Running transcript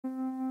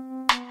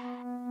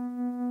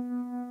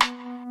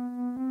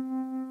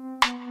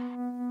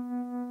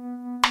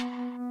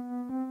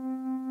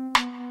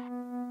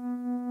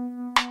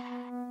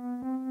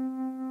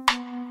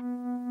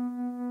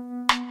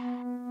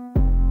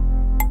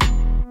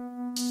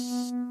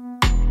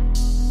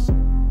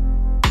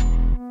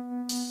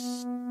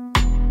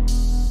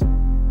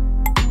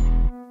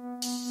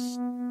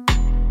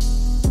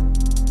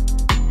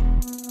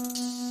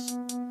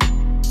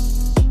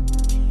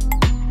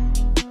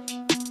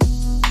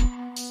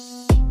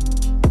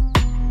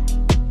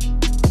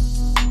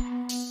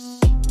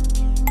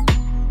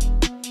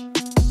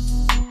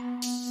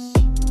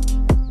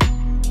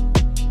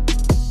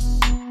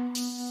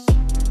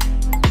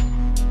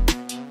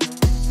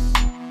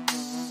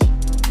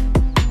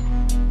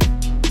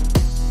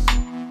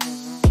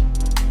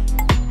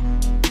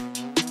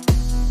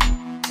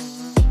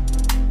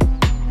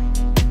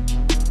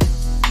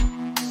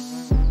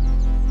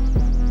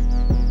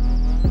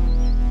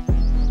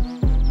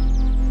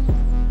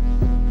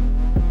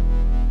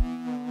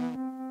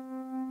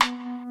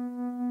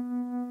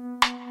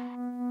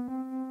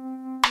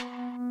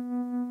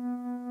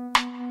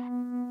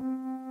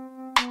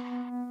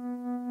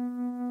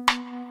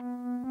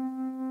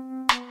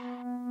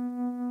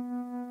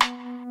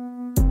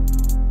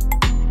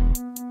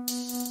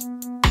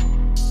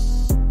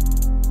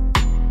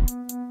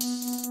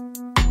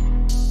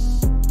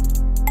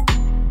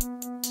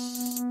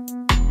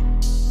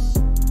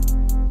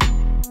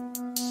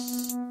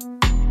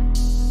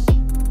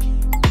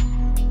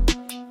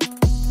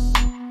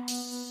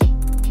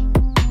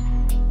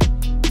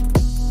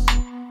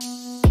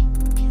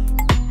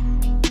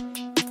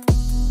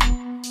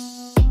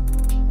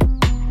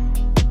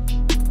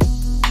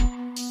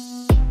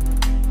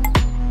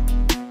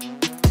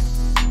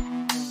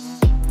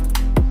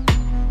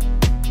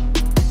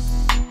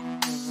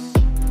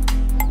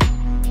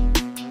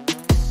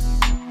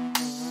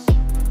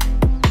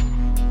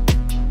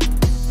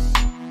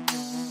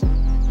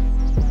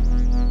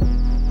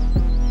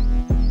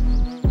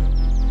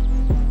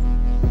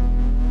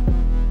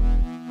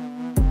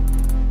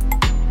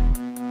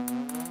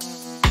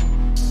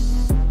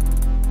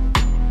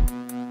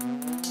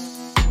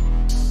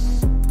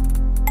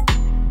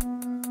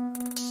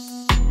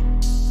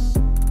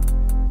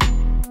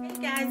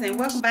guys, and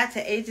welcome back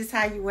to Ages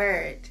How You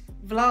Wear It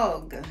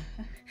vlog.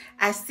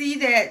 I see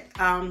that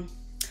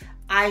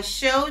I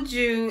showed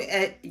you,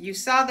 you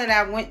saw that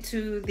I went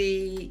to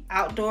the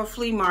outdoor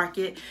flea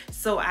market,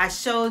 so I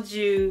showed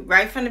you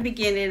right from the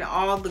beginning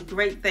all the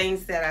great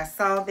things that I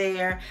saw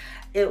there.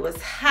 It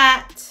was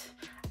hot.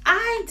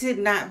 I did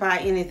not buy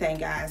anything,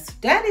 guys.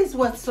 That is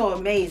what's so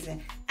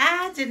amazing.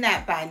 I did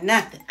not buy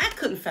nothing. I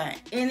couldn't find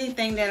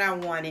anything that I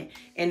wanted.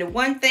 And the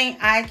one thing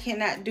I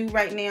cannot do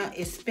right now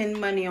is spend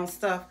money on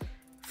stuff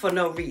for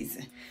no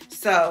reason.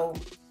 So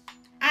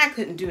I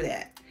couldn't do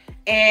that.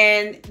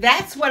 And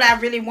that's what I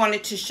really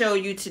wanted to show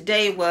you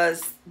today,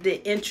 was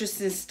the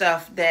interesting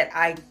stuff that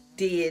I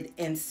did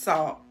and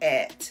saw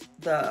at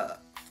the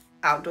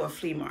outdoor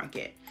flea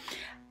market.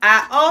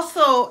 I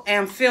also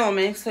am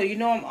filming, so you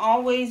know I'm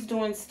always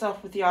doing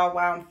stuff with y'all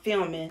while I'm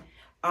filming.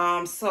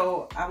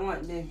 So I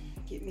want to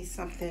get me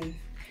something.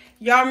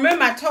 Y'all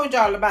remember I told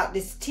y'all about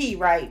this tea,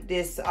 right?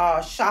 This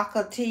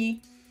Shaka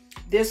tea.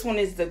 This one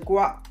is the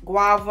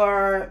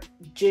guava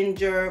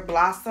ginger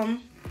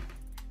blossom.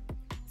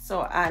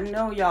 So I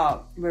know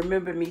y'all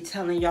remember me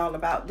telling y'all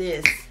about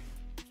this.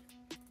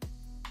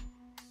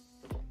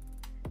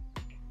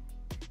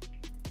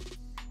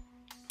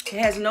 It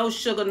has no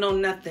sugar, no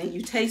nothing.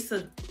 You taste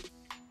some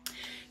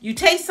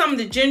of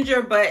the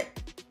ginger, but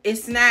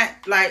it's not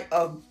like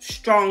a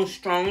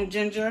strong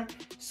ginger.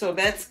 So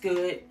that's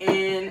good.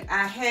 And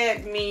I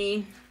had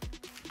me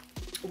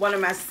one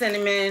of my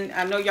cinnamon.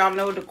 I know y'all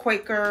know the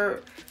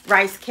Quaker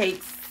rice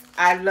cakes.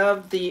 I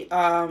love the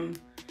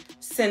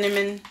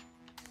cinnamon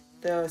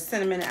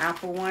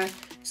apple one.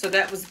 So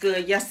that was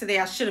good. Yesterday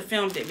I should have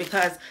filmed it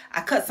because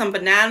I cut some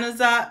bananas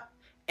up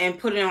and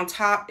put it on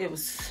top. It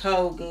was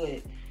so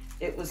good.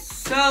 It was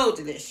so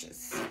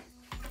delicious.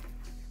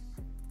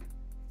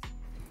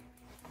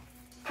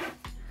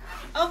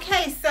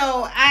 Okay,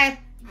 so I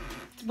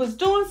was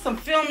doing some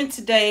filming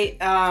today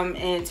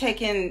and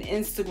taking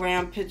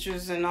Instagram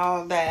pictures and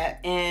all that,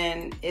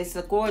 and it's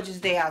a gorgeous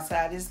day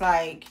outside. It's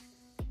like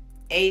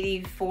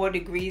 84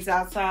 degrees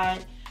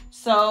outside.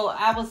 So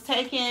I was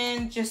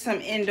taking just some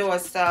indoor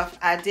stuff.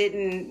 I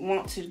didn't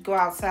want to go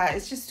outside.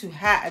 It's just too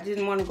hot. I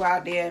didn't want to go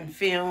out there and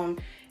film,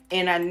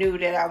 and I knew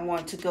that I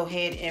wanted to go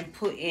ahead and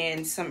put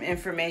in some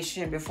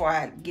information before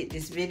I get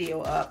this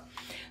video up.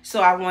 So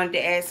I wanted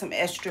to add some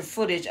extra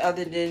footage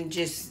other than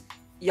just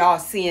y'all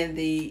seeing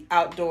the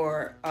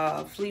outdoor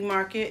flea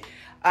market.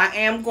 I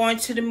am going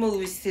to the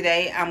movies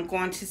today. I'm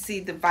going to see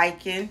the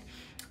Viking.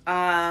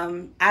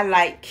 I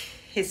like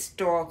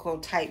historical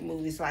type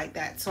movies like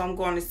that. So I'm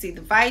going to see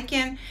the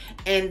Viking,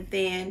 and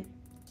then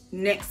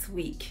next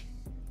week,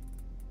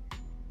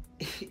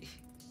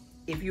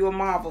 if you're a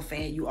Marvel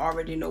fan, you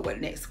already know what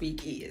next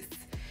week is.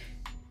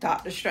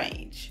 Doctor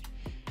Strange.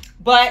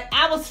 But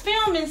I was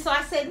filming, so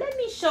I said, let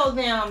me show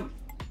them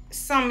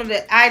some of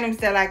the items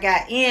that I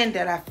got in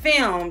that I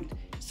filmed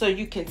so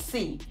you can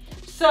see.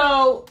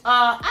 So,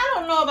 I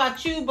don't know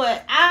about you,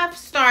 but I've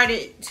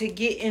started to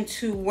get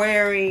into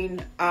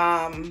wearing,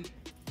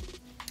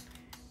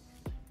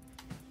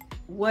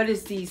 what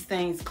is these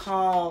things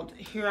called?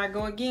 Here I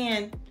go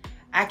again.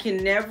 I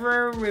can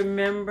never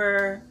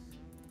remember.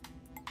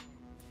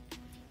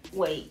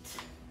 Wait.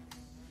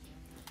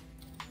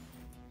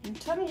 I'm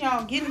telling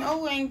y'all, getting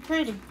old ain't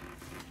pretty.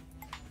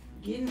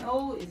 Getting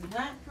old is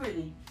not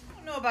pretty. I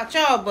don't know about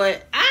y'all,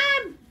 but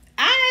I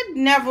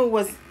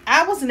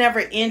was never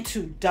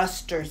into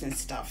dusters and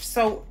stuff.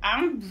 So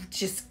I'm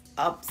just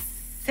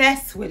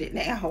obsessed with it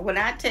now. When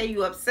I tell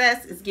you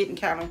obsessed, it's getting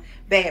kind of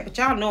bad. But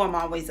y'all know I'm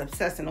always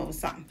obsessing over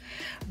something.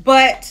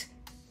 But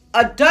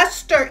a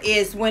duster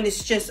is when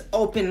it's just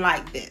open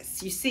like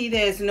this. You see,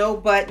 there's no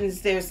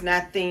buttons. There's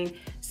nothing.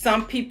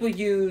 Some people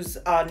use,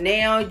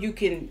 now you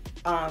can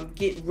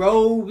get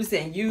robes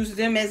and use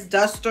them as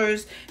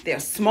dusters. They're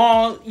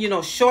small, you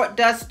know, short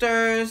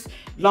dusters,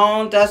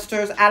 long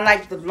dusters. I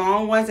like the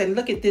long ones. And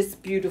look at this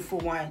beautiful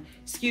one.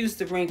 Excuse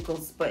the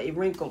wrinkles, but it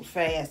wrinkled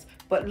fast.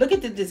 But look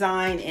at the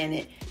design in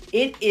it.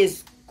 It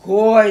is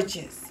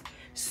gorgeous.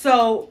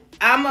 So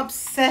I'm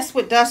obsessed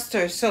with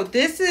dusters. So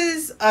this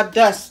is a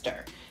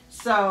duster.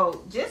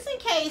 So just in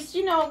case,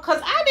 you know,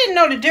 because I didn't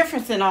know the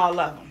difference in all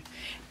of them.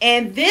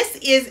 And this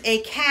is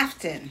a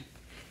Kaftan.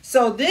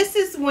 So this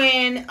is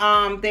when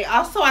they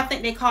also, I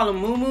think they call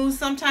them muumuus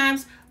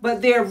sometimes,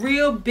 but they're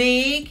real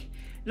big,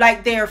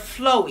 like they're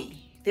flowy.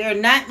 They're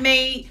not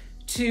made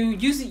to,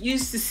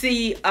 used to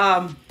see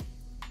some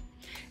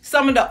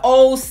of the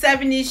old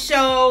 70s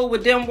show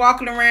with them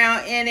walking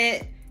around in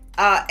it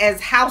as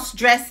house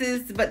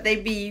dresses, but they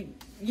be,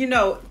 you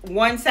know,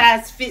 one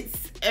size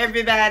fits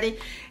everybody.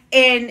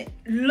 And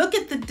look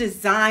at the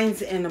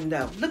designs in them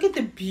though. Look at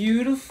the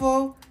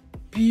beautiful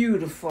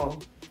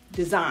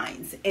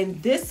designs.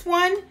 And this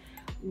one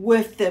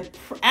with the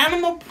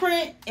animal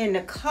print and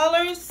the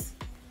colors,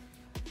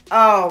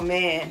 oh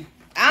man,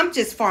 I'm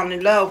just falling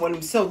in love with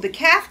them. So the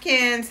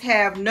Kaftans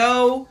have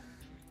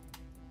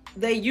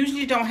they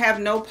usually don't have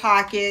no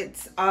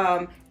pockets,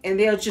 and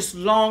they're just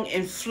long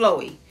and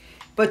flowy.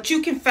 But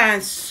you can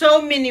find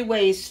so many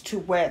ways to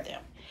wear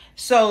them.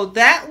 So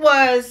that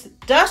was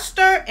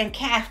duster and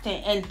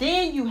kaftan. And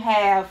then you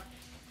have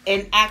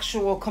an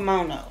actual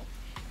kimono.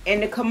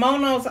 And the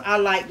kimonos are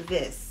like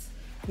this.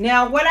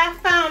 Now, what I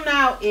found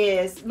out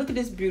is, look at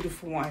this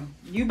beautiful one.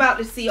 You about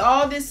to see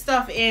all this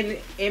stuff in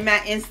my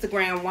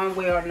Instagram one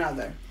way or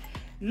another.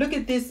 Look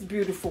at this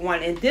beautiful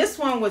one. And this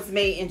one was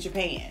made in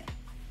Japan.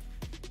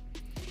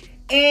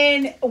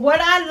 And what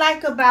I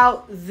like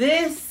about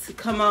this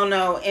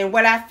kimono and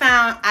what I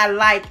found I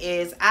like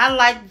is I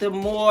like the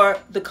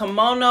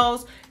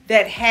kimonos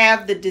that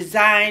have the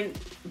design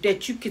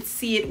that you could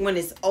see it when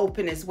it's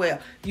open as well.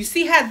 You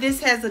see how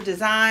this has a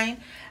design?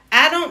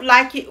 I don't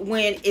like it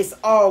when it's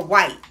all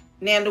white.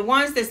 Now, the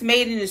ones that's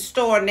made in the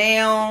store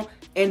now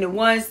and the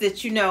ones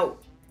that, you know,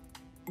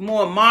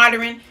 more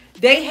modern,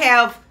 they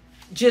have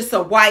just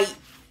a white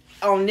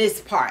on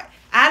this part.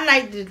 I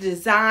like the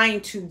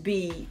design to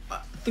be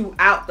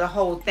throughout the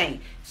whole thing.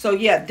 So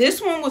yeah,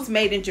 this one was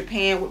made in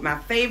Japan with my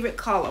favorite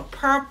color,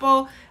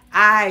 purple.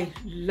 I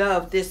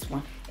love this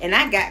one. And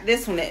I got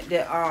this one at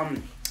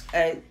the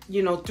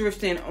you know,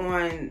 thrifting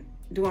on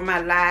doing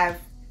my live.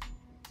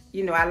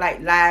 You know, I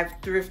like live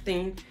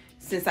thrifting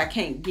since I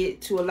can't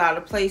get to a lot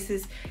of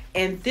places.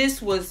 And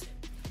this was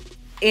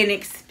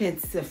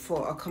inexpensive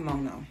for a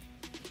kimono.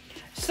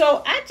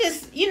 So I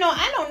just, you know,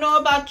 I don't know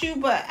about you,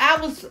 but I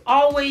was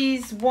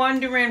always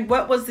wondering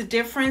what was the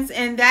difference.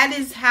 And that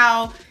is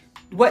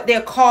what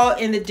they're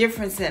called in the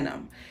difference in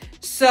them.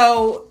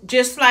 So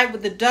just like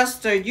with the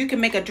duster, you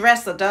can make a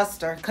dress a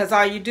duster because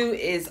all you do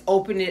is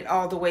open it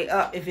all the way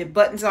up. If it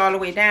buttons all the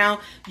way down,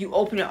 you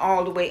open it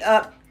all the way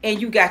up and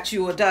you got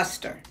you a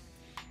duster.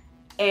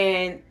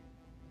 And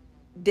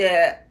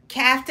the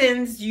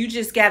kaftans, you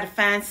just got to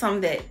find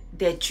some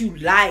that you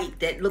like,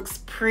 that looks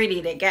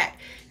pretty, that got...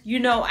 You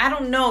know, I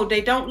don't know.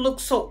 They don't look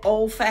so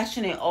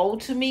old-fashioned and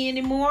old to me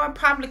anymore.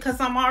 Probably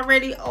because I'm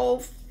already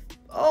old.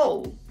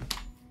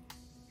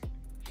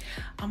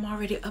 I'm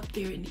already up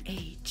there in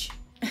age.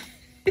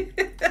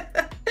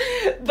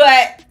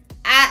 But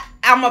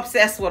I'm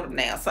obsessed with them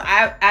now. So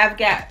I've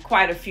got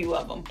quite a few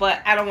of them.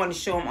 But I don't want to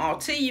show them all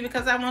to you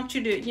because I want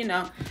you to, you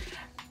know.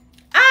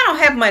 I don't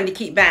have money to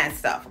keep buying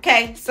stuff,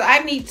 okay? So I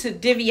need to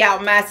divvy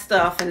out my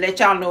stuff and let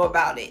y'all know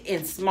about it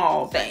in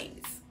small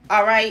things.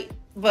 All right?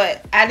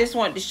 But I just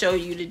wanted to show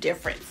you the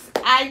difference.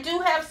 I do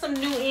have some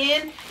new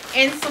in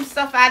and some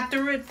stuff I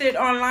thrifted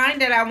online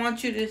that I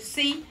want you to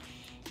see.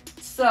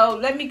 So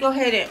let me go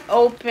ahead and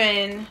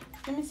open.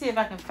 Let me see if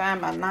I can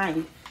find my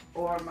knife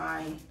or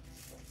my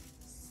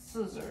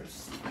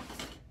scissors.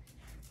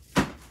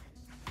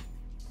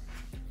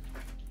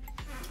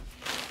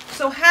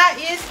 So how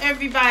is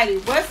everybody?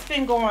 What's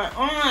been going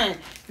on?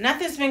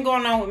 Nothing's been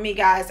going on with me,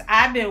 guys.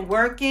 I've been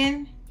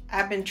working.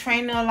 I've been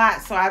training a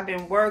lot, so I've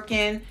been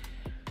working.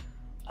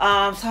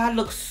 So I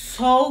look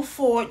so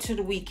forward to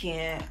the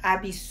weekend. I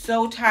be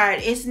so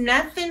tired. It's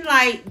nothing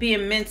like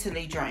being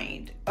mentally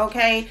drained,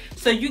 okay?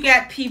 So you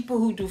got people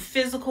who do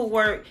physical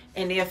work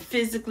and they're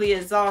physically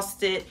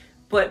exhausted,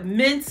 but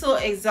mental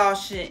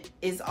exhaustion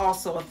is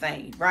also a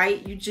thing,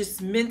 right? You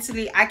just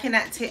mentally, I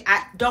cannot tell,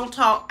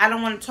 I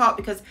don't want to talk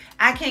because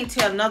I can't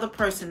tell another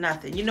person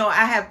nothing. You know,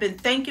 I have been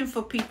thanking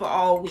for people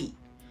all week.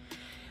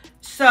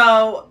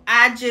 So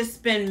I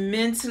just been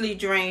mentally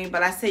drained,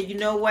 but I said, you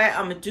know what?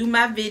 I'm going to do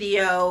my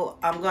video.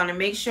 I'm going to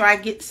make sure I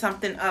get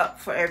something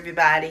up for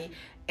everybody.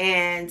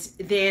 And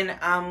then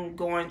I'm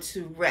going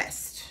to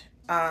rest.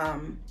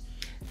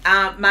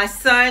 My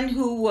son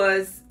who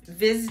was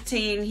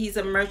visiting, he's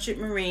a merchant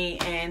marine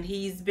and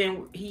he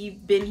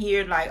been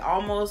here like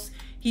almost,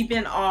 he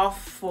been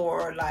off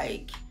for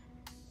like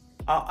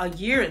a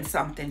year and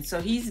something. So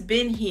he's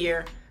been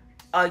here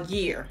a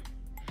year.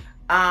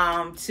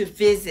 To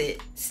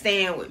visit,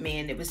 staying with me,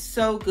 and it was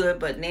so good.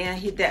 But now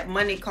that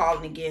money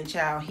calling again,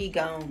 child. He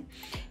gone.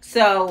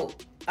 So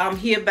I'm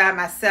here by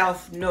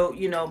myself. No,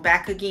 you know,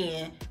 back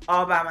again,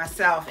 all by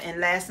myself.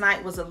 And last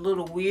night was a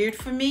little weird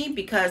for me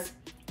because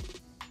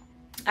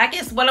I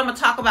guess what I'm gonna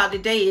talk about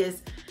today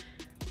is,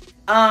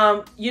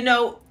 you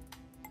know,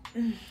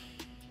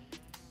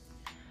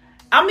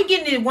 I'm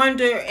beginning to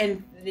wonder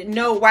and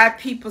know why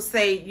people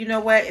say, you know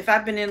what, if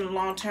I've been in a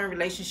long-term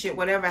relationship,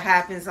 whatever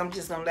happens, I'm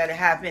just gonna let it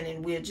happen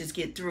and we'll just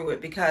get through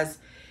it, because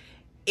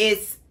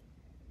it's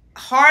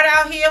hard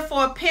out here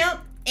for a pimp,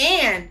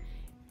 and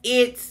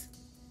it's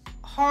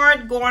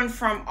hard going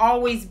from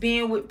always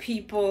being with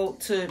people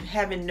to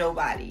having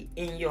nobody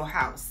in your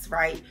house,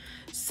 right?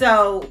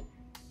 So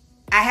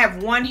I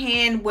have one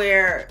hand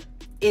where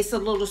it's a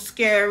little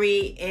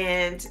scary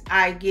and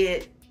I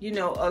get, you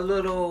know, a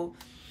little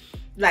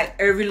like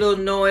every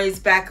little noise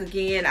back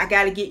again. I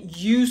got to get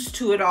used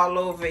to it all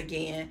over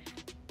again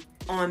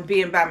on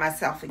being by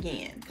myself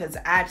again, because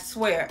I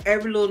swear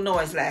every little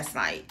noise last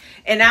night,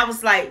 and I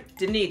was like,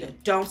 Danita,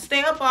 don't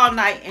stay up all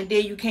night and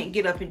then you can't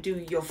get up and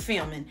do your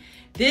filming.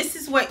 This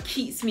is what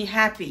keeps me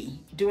happy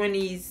doing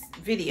these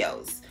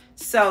videos.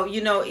 So,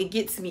 you know, it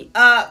gets me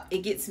up, it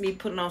gets me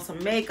putting on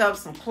some makeup,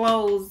 some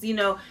clothes, you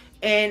know,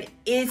 and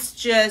it's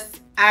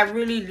just, I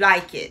really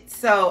like it.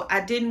 So I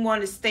didn't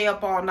want to stay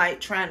up all night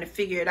trying to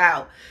figure it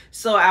out.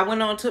 So I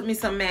went on, took me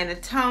some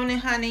melatonin,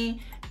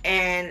 honey,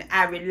 and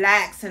I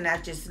relaxed and I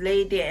just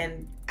laid there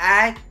and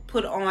I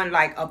put on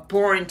like a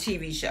boring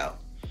TV show.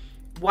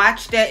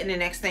 Watch that and the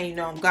next thing you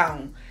know, I'm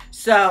gone.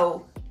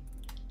 So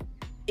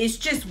it's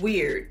just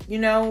weird, you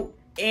know,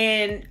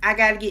 and I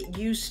got to get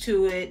used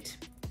to it.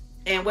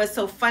 And what's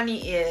so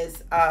funny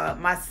is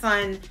my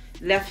son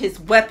left his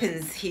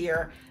weapons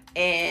here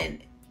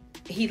and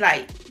he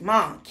like,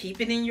 Mom,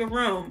 keep it in your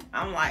room.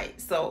 I'm like,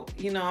 so,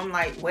 you know, I'm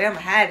like, where am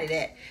I hide it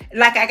at?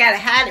 Like, I got to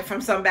hide it from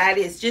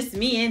somebody. It's just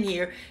me in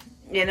here.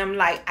 And I'm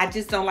like, I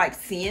just don't like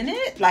seeing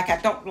it. Like, I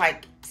don't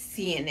like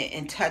seeing it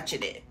and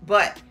touching it.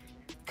 But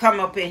come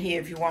up in here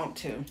if you want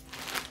to.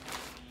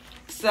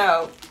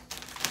 So,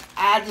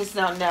 I just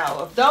don't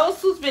know. If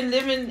those who's been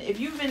living, if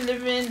you've been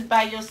living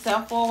by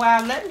yourself for a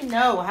while, let me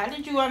know. How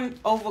did you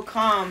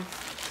overcome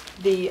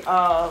the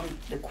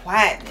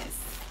quietness?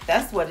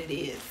 That's what it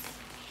is.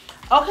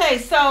 Okay,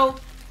 so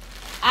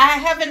I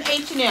have an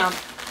H&M,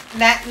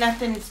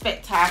 nothing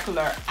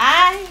spectacular.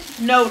 I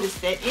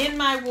noticed that in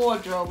my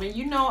wardrobe, and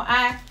you know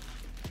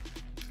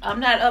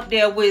I'm not up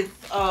there with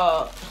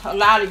a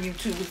lot of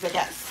YouTubers that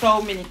got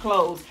so many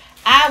clothes.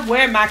 I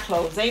wear my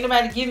clothes. Ain't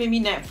nobody giving me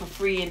nothing for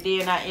free, and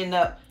then I end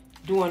up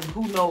doing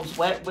who knows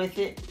what with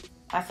it.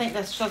 I think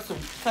that's such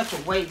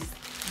a waste.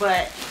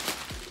 But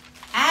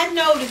I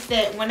noticed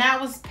that when I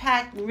was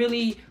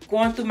really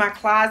going through my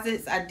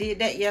closets, I did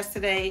that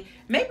yesterday.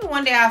 Maybe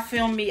one day I'll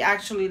film me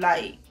actually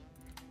like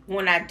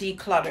when I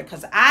declutter,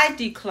 because I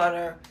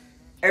declutter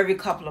every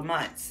couple of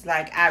months.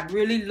 Like, I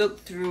really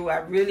look through, I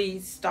really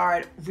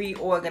start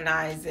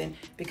reorganizing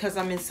because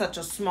I'm in such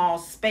a small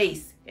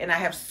space and I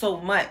have so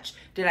much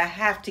that I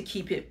have to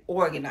keep it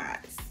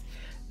organized.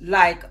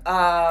 Like,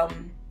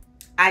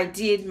 I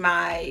did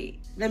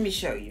let me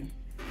show you.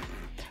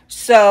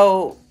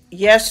 So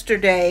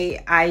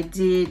yesterday I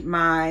did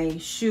my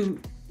shoe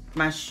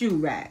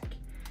rack.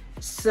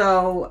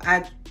 So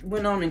I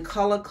went on and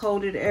color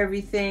coded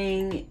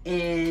everything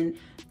and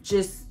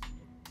just,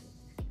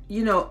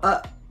 you know,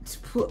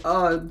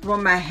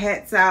 brought my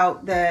hats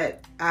out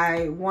that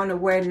I want to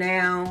wear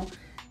now.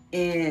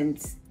 And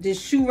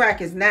this shoe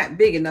rack is not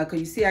big enough because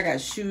you see I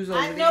got shoes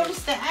over there. I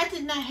noticed that I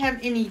did not have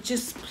any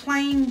just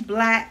plain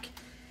black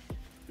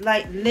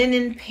like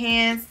linen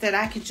pants that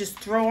I could just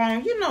throw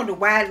on. You know, the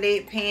wide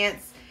leg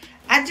pants.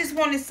 I just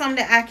wanted something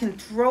that I can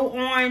throw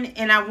on,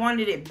 and I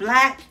wanted it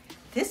black.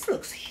 This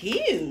looks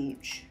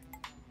huge.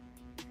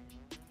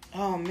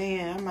 Oh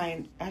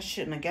man, I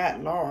shouldn't have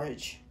got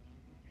large.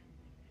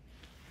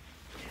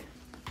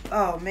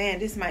 Oh man,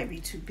 this might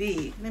be too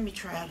big. Let me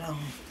try it on.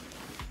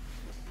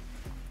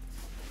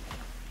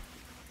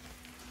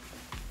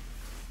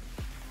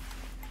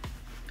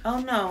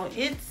 Oh no,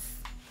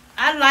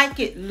 I like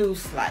it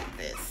loose like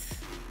this.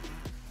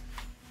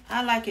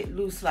 I like it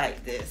loose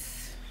like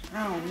this.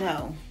 I don't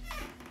know.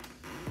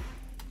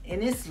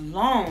 And it's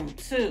long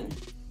too.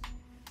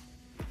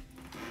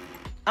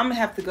 I'm gonna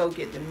have to go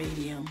get the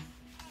medium.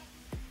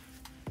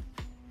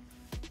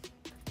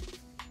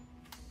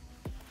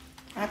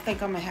 I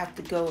think I'm gonna have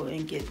to go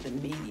and get the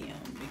medium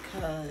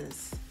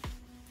because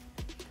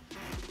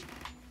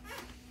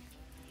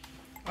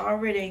I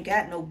already ain't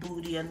got no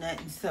booty or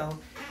nothing, so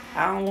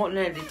I don't want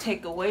nothing to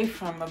take away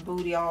from my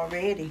booty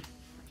already.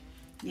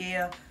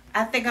 Yeah,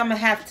 I think I'm gonna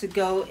have to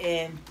go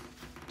and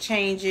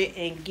change it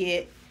and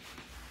get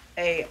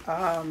a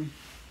I'm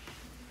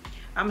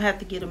gonna have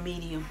to get a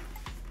medium.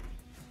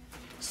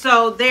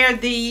 So they're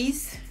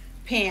these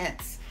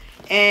pants,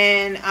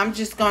 and I'm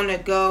just gonna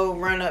go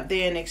run up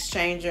there and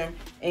exchange them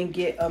and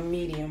get a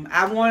medium.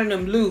 I wanted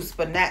them loose,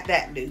 but not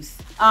that loose.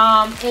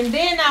 And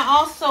then I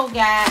also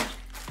got,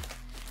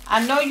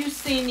 I know you've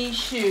seen these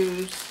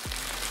shoes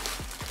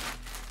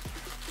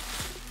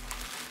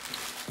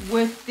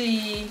with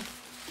the,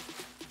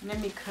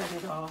 let me cut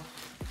it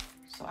off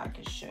so I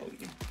can show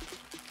you.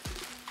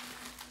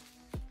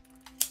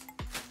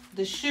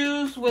 The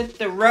shoes with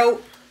the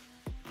rope.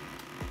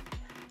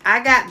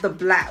 I got the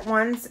black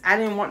ones. I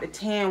didn't want the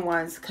tan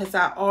ones because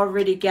I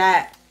already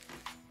got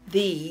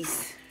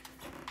these.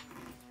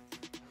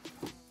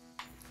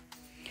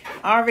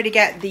 I already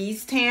got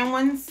these tan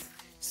ones.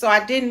 So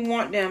I didn't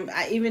want them,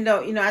 even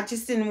though, you know, I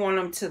just didn't want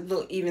them to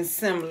look even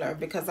similar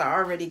because I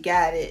already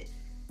got it.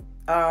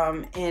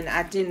 And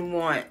I didn't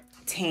want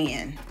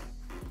tan.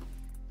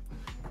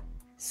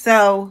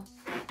 So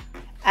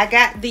I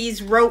got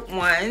these rope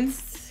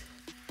ones.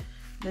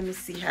 Let me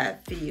see how it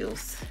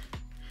feels.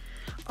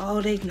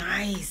 Oh, they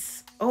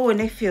nice. Oh, and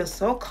they feel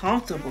so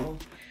comfortable.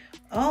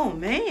 Oh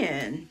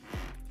man,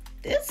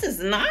 this is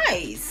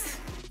nice.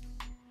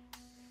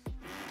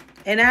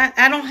 And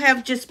I don't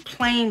have just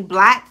plain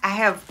black. I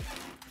have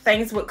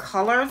things with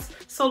colors.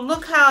 So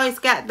look how it's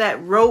got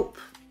that rope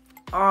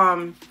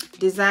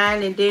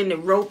design, and then the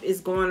rope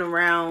is going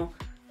around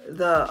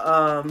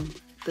the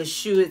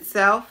shoe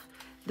itself.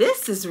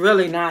 This is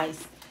really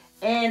nice.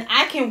 And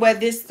I can wear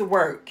this to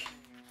work.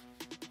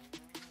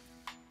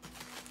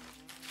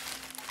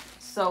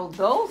 So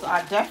those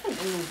are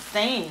definitely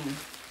staying.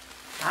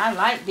 I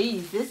like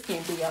these. This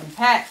can be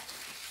unpacked.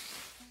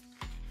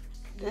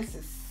 This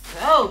is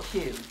so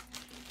cute.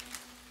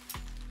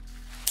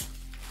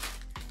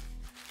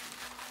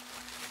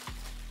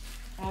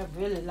 I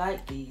really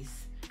like these.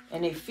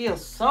 And they feel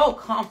so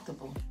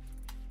comfortable.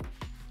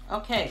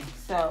 Okay,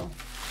 so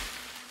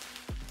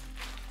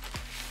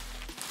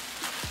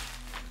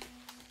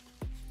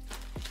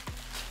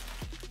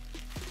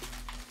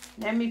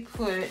let me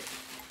put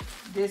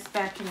this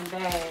back in the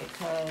bag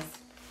because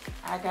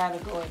I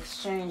gotta go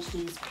exchange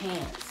these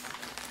pants.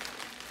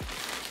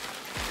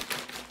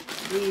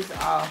 These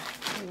are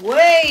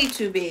way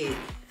too big.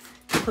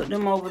 Put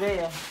them over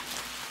there.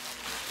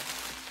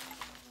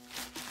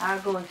 I'll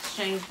go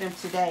exchange them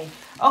today.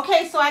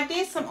 Okay, so I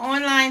did some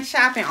online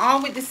shopping,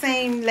 all with the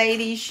same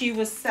lady. She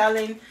was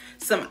selling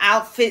some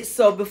outfits.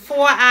 So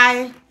before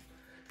I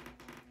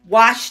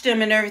washed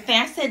them and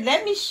everything, I said,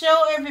 let me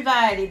show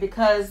everybody,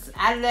 because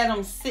I let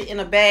them sit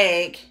in a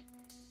bag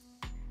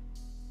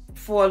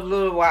for a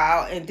little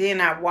while and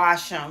then I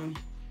wash them.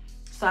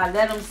 So I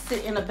let them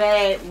sit in a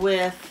bag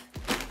with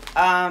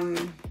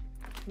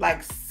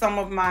like some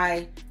of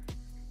my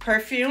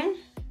perfume,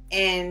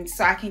 and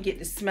so I can get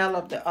the smell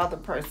of the other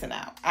person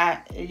out.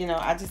 I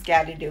just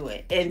got to do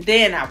it, and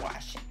then I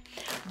wash it.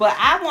 But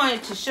I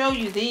wanted to show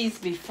you these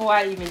before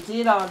I even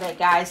did all that,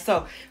 guys.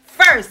 So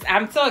first,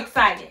 I'm so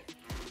excited.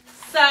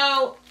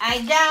 So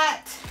I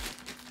got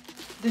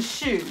the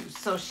shoes.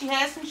 So she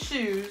has some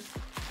shoes,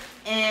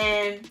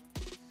 and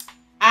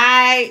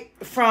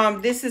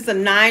this is a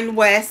 9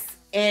 West,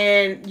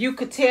 and you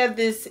could tell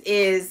this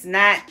is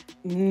not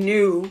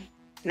new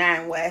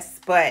 9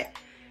 West,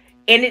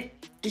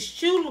 the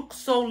shoe looks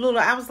so little.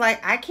 I was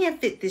like, I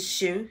can't fit this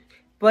shoe,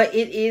 but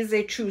it is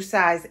a true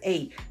size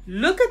 8.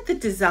 Look at the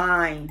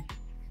design.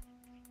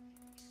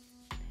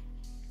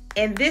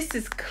 And this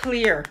is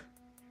clear.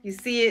 You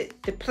see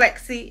it, the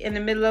plexi in the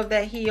middle of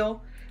that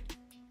heel.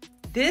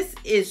 This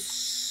is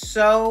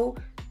so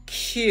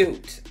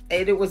cute.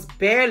 And it was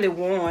barely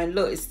worn.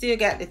 Look, it still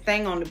got the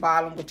thing on the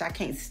bottom, which I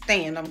can't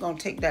stand. I'm going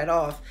to take that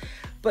off.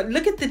 But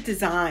look at the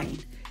design.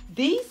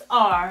 These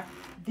are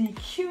the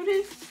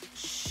cutest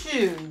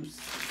shoes.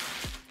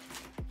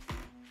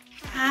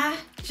 I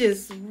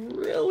just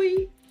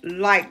really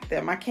like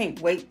them. I can't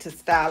wait to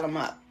style them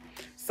up.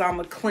 So I'm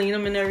going to clean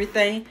them and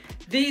everything.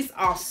 These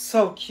are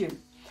so cute.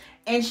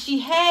 And she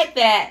had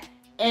that,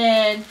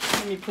 and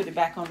let me put it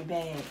back on the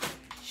bag.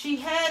 She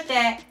had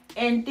that,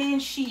 and then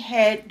she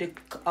had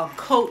a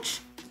Coach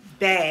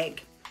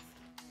bag.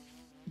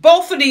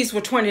 Both of these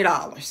were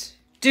 $20.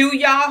 Do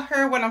y'all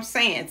hear what I'm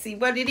saying? See,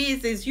 what it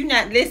is you're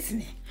not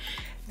listening.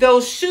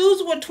 Those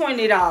shoes were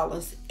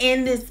 $20,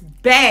 and this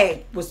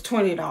bag was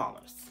 $20.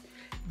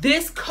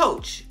 This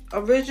Coach,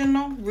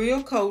 original,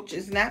 real Coach,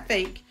 is not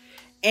fake.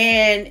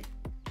 And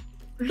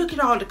look at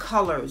all the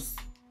colors.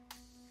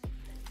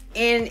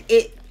 And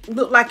it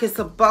looked like it's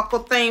a buckle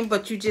thing,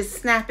 but you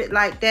just snap it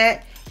like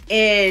that.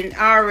 And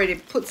I already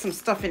put some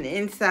stuff in the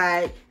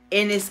inside.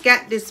 And it's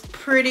got this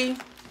pretty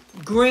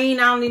green.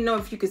 I don't even know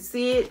if you can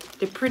see it.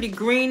 The pretty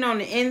green on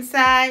the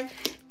inside.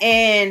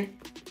 And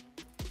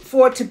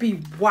for it to be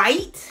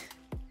white,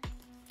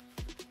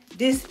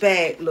 this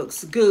bag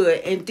looks good.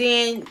 And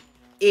then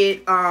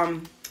it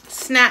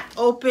snapped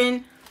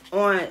open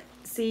on,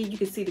 see, you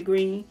can see the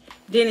green.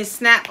 Then it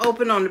snapped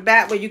open on the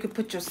back where you can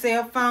put your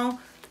cell phone.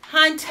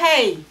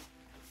 Hunty,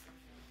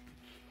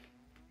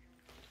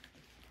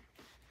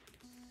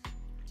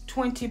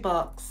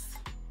 $20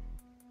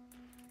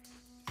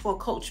 for a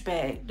Coach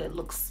bag that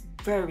looks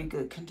very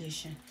good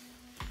condition.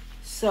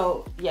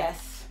 So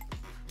yes,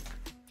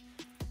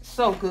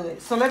 so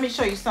good. So let me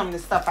show you some of the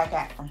stuff I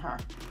got from her.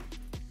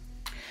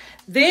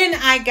 Then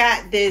I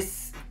got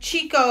this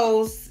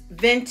Chico's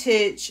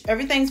vintage,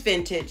 everything's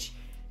vintage.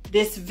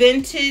 This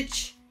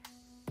vintage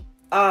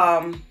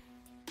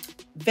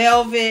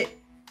velvet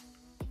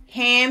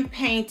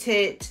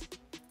hand-painted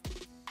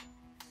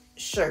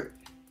shirt.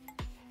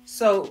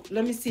 So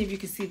let me see if you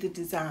can see the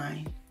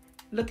design.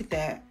 Look at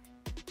that.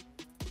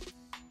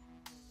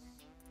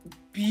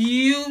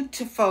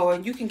 Beautiful.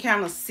 And you can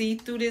kind of see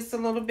through this a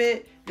little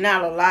bit,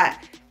 not a lot.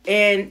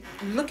 And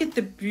look at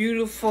the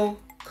beautiful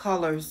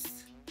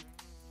colors.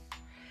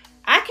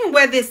 I can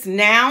wear this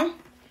now,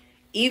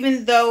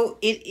 even though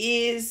it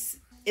is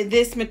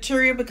this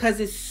material, because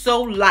it's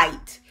so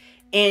light.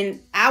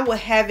 And I would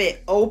have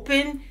it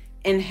open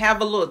and have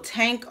a little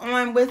tank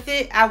on with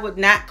it. I would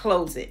not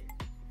close it.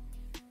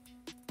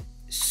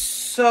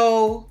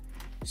 So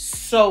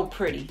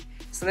pretty.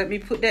 So let me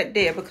put that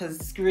there because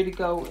it's ready to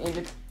go in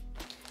the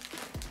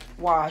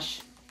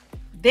wash.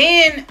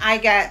 Then I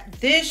got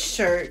this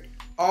shirt,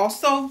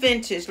 also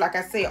vintage. Like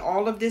I said,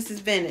 all of this is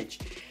vintage.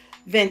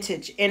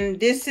 And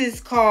this is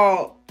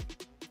called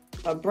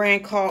a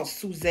brand called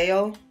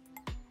Suzelle.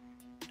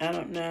 I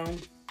don't know.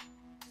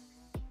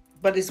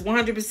 But it's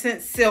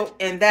 100% silk,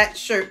 and that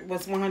shirt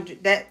was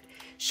 100. That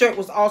shirt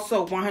was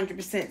also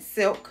 100%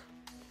 silk.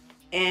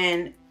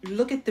 And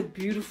look at the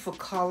beautiful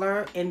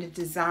color and the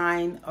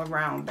design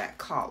around that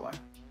collar.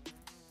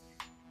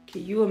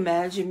 Can you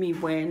imagine me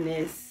wearing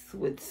this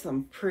with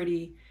some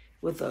pretty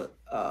with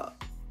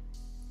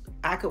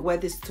I could wear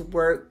this to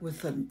work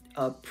with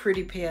a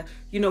pretty pair,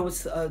 you know,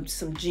 with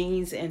some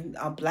jeans and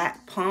a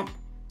black pump.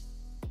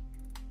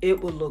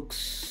 It would look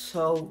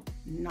so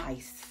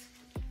nice.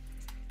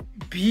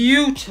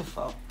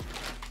 Beautiful.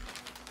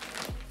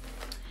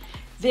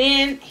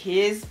 Then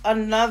here's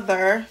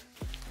another,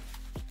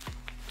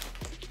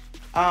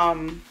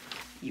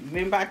 you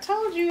remember I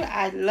told you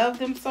I love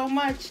them so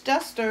much,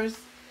 dusters.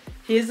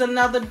 Here's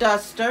another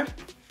duster.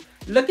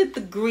 Look at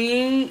the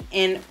green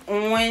and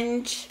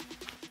orange.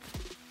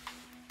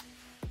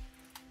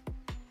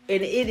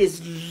 And it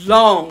is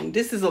long.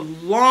 This is a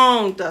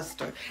long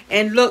duster.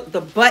 And look,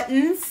 the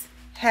buttons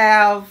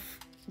have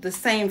the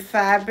same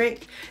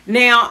fabric.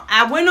 Now,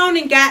 I went on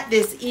and got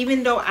this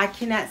even though I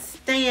cannot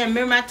stand.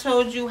 Remember I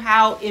told you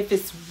how if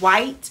it's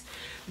white,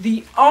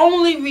 the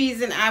only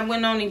reason I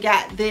went on and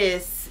got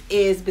this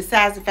is,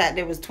 besides the fact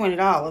that it was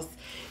 $20,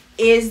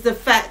 is the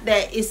fact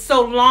that it's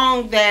so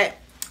long that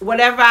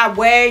whatever I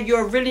wear,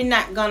 you're really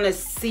not gonna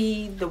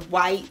see the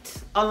white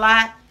a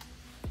lot.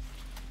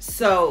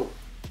 So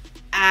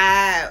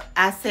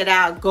I said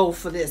I'll go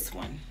for this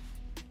one.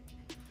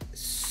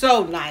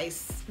 So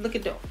nice. Look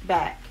at the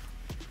back.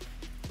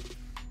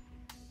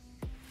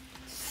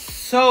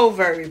 So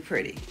very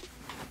pretty.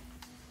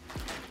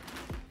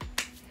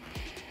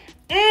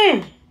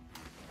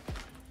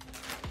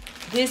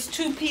 This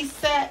two-piece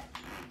set.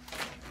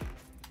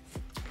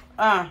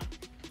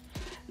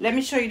 Let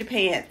me show you the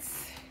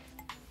pants.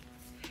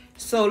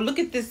 So look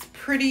at this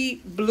pretty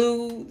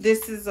blue.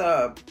 This is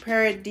a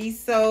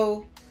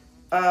Paradiso.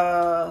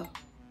 That's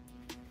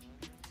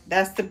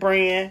the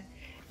brand.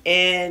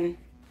 And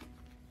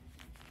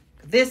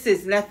this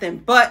is nothing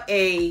but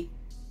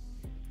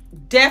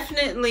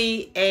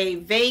definitely a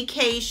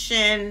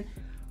vacation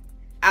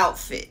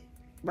outfit,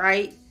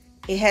 right?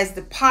 It has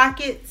the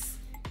pockets.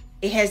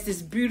 It has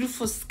this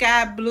beautiful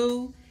sky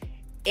blue.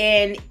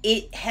 And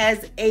it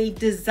has a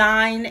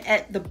design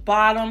at the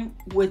bottom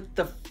with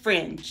the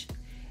fringe.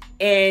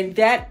 And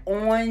that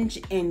orange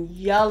and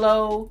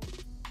yellow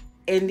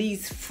and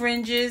these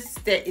fringes,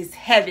 that is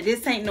heavy.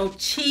 This ain't no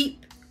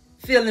cheap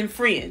feeling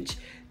fringe.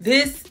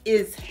 This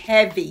is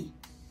heavy.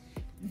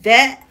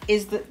 That's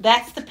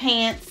the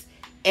pants,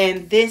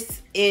 and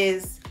this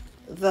is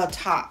the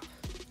top.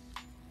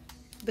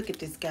 Look at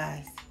this,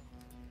 guys.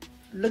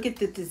 Look at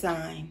the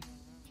design.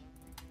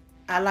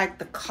 I like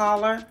the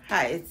collar,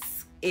 how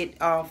it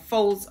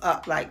folds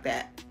up like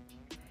that.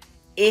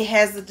 It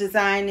has a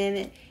design in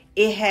it.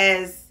 It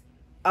has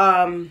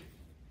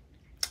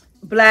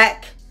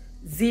black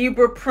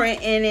zebra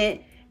print in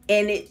it,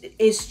 and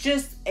it's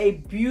just a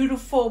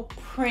beautiful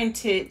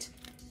printed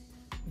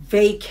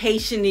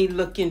vacation-y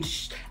looking.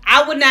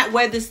 I would not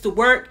wear this to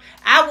work.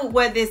 I would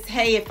wear this,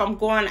 hey, if I'm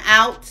going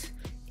out,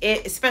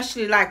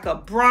 especially like a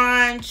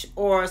brunch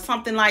or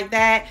something like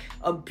that,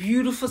 a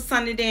beautiful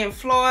sunny day in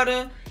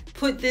Florida.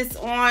 Put this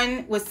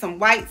on with some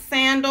white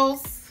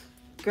sandals.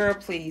 Girl,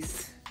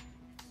 please.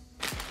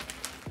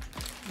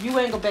 You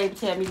ain't gonna be able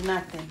to tell me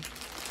nothing.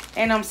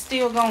 And I'm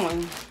still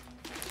going.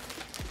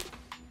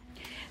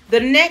 The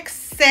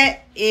next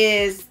set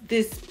is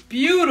this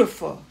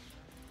beautiful,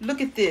 look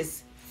at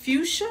this,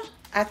 fuchsia.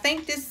 I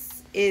think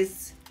this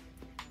is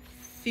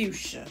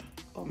fuchsia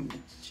or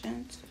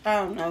magenta. I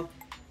don't know.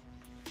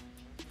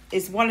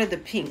 It's one of the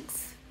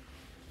pinks.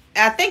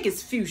 I think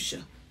it's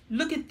fuchsia.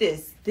 Look at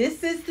this.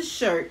 This is the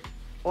shirt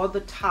or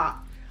the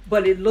top,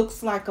 but it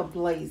looks like a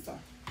blazer.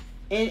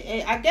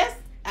 And I guess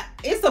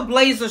it's a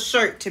blazer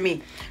shirt to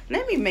me.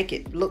 Let me make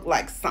it look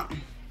like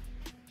something.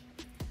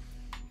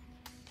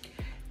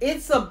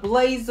 It's a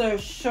blazer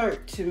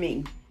shirt to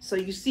me. So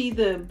you see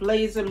the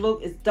blazer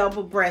look, it's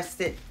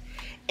double-breasted.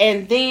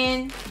 And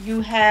then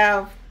you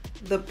have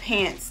the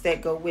pants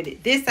that go with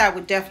it. This I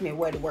would definitely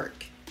wear to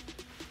work.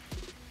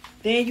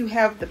 Then you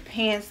have the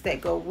pants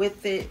that go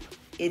with it.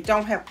 It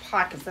don't have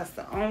pockets, that's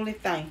the only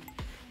thing.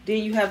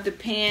 Then you have the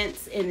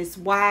pants, and it's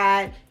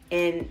wide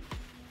and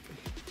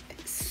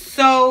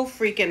so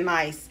freaking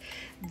nice.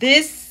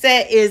 This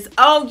set is,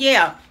 oh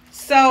yeah.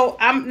 So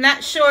I'm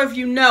not sure if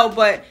you know,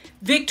 but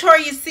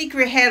Victoria's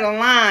Secret had a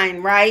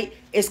line, right?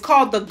 It's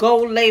called the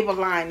Gold Label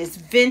line. It's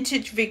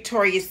vintage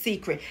Victoria's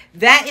Secret.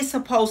 That is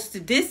supposed to,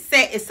 this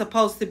set is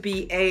supposed to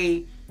be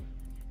a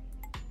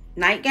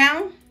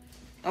nightgown.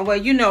 Oh, well,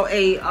 you know,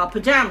 a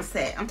pajama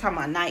set. I'm talking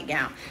about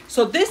nightgown.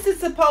 So this is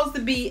supposed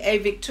to be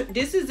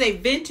this is a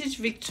vintage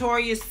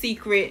Victoria's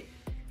Secret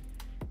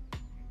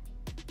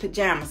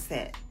pajama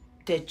set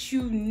that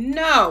you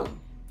know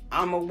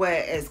I'm gonna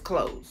wear as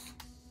clothes.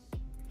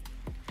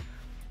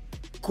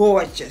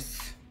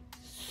 Gorgeous.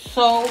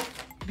 So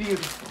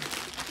beautiful.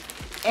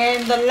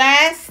 And the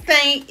last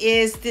thing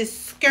is this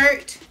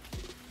skirt.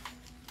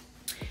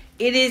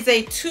 It is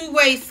a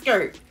two-way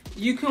skirt.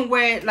 You can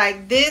wear it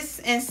like this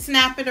and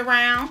snap it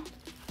around.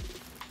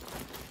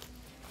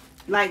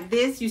 Like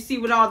this. You see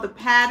with all the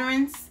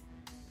patterns.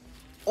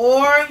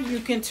 Or you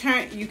can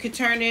turn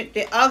it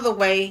the other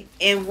way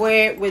and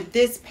wear it with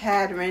this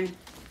pattern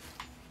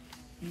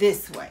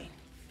this way.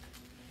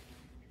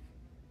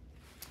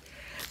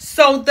 So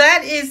So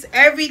that is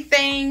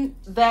everything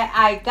that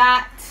I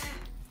got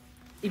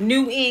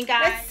new in,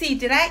 guys. Let's see,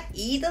 did I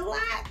eat a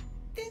lot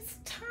this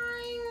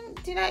time?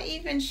 Did I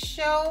even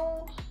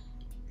show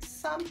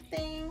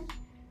something?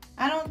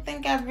 I don't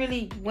think I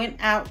really went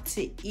out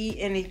to eat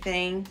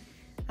anything.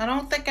 I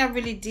don't think I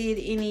really did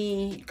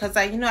any, because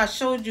I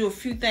showed you a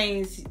few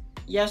things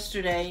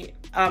yesterday,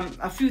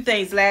 a few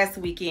things last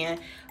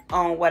weekend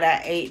on what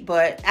I ate,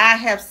 but I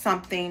have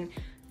something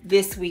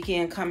this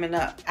weekend coming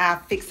up. I'll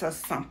fix us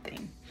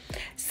something.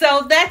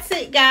 So that's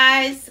it,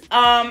 guys.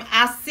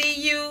 I'll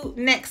see you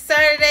next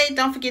Saturday.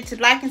 Don't forget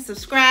to like and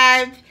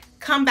subscribe.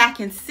 Come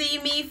back and see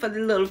me for the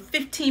little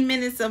 15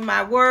 minutes of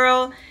my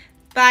world.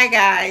 Bye,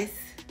 guys.